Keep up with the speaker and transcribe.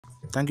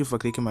Thank you for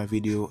clicking my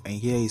video, and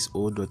here is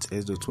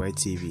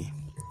o.s.y.tv,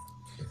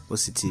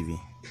 OCTV,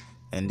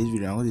 and this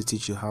video I'm going to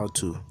teach you how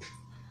to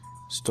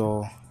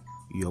store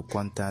your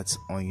contacts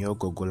on your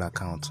Google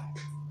account.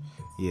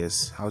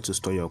 Yes, how to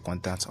store your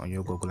contacts on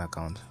your Google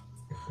account.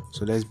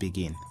 So let's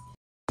begin.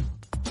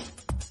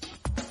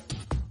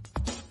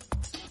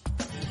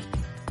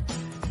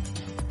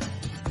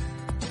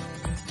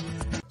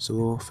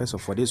 So first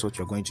of all, this is what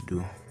you're going to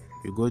do.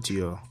 You go to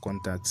your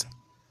contacts,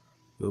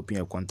 you open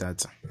your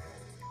contact,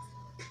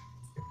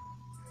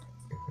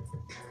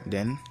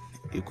 then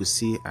you could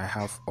see I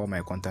have all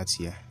my contacts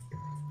here.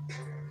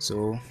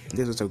 So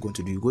this is what you're going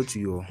to do. You go to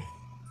your,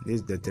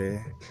 this is the three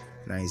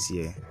lines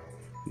here,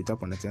 you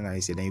tap on the three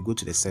lines here, then you go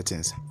to the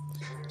settings.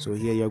 So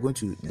here you're going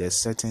to the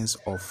settings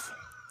of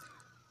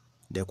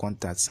the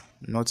contacts,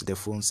 not the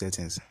phone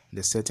settings,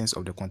 the settings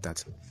of the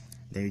contact.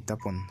 Then you tap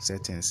on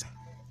settings.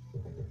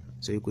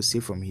 So you could see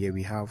from here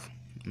we have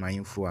my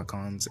info,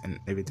 accounts, and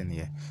everything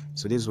here.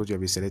 So this is what you'll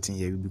be selecting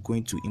here. You'll be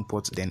going to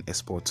import, then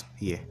export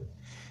here.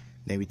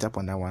 Then we tap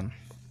on that one.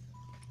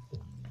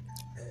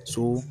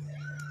 So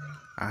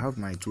I have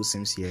my two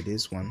SIMs here,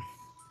 this one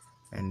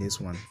and this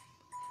one.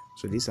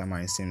 So these are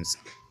my SIMs.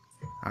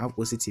 I have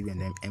OCTV and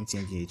then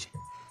MTNGH.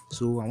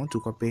 So I want to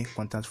copy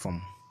contact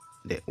from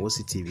the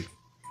OCTV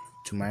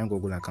to my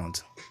Google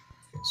account.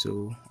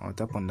 So I'll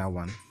tap on that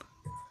one.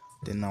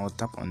 Then I'll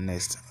tap on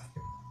next.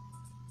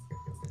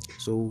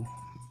 So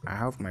I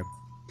have my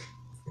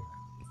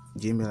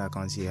Gmail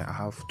account here. I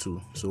have two.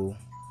 So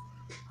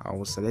I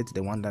will select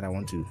the one that I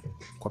want to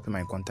copy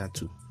my contact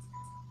to.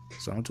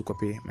 So I want to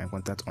copy my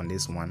contact on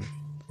this one.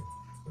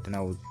 Then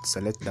I will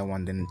select that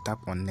one, then tap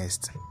on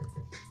next.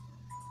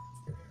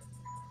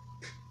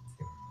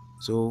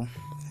 So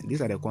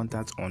these are the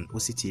contacts on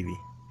OCTV.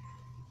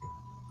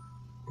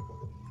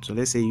 So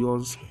let's say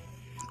yours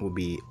will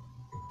be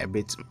a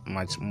bit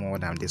much more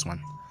than this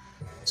one.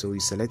 So you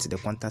select the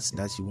contacts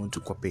that you want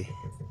to copy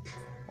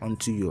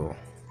onto your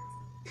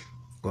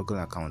Google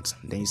account.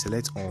 Then you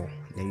select all.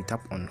 Then you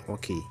tap on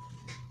OK.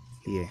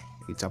 Here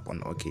you tap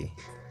on OK.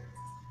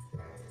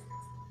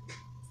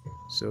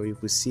 So you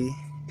could see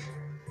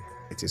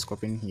it is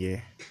copying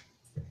here,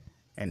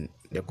 and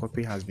the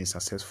copy has been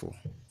successful.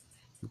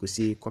 You could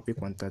see copy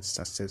contacts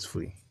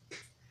successfully.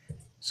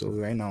 So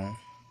right now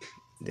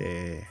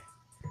the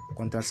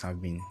contacts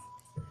have been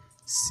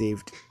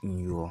saved in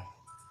your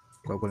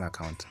Google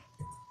account.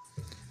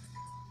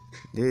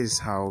 This is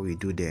how we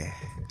do the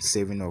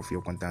saving of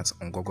your contacts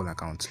on Google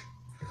account.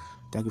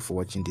 Thank you for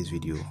watching this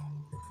video.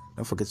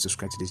 Don't forget to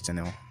subscribe to this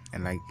channel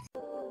and like.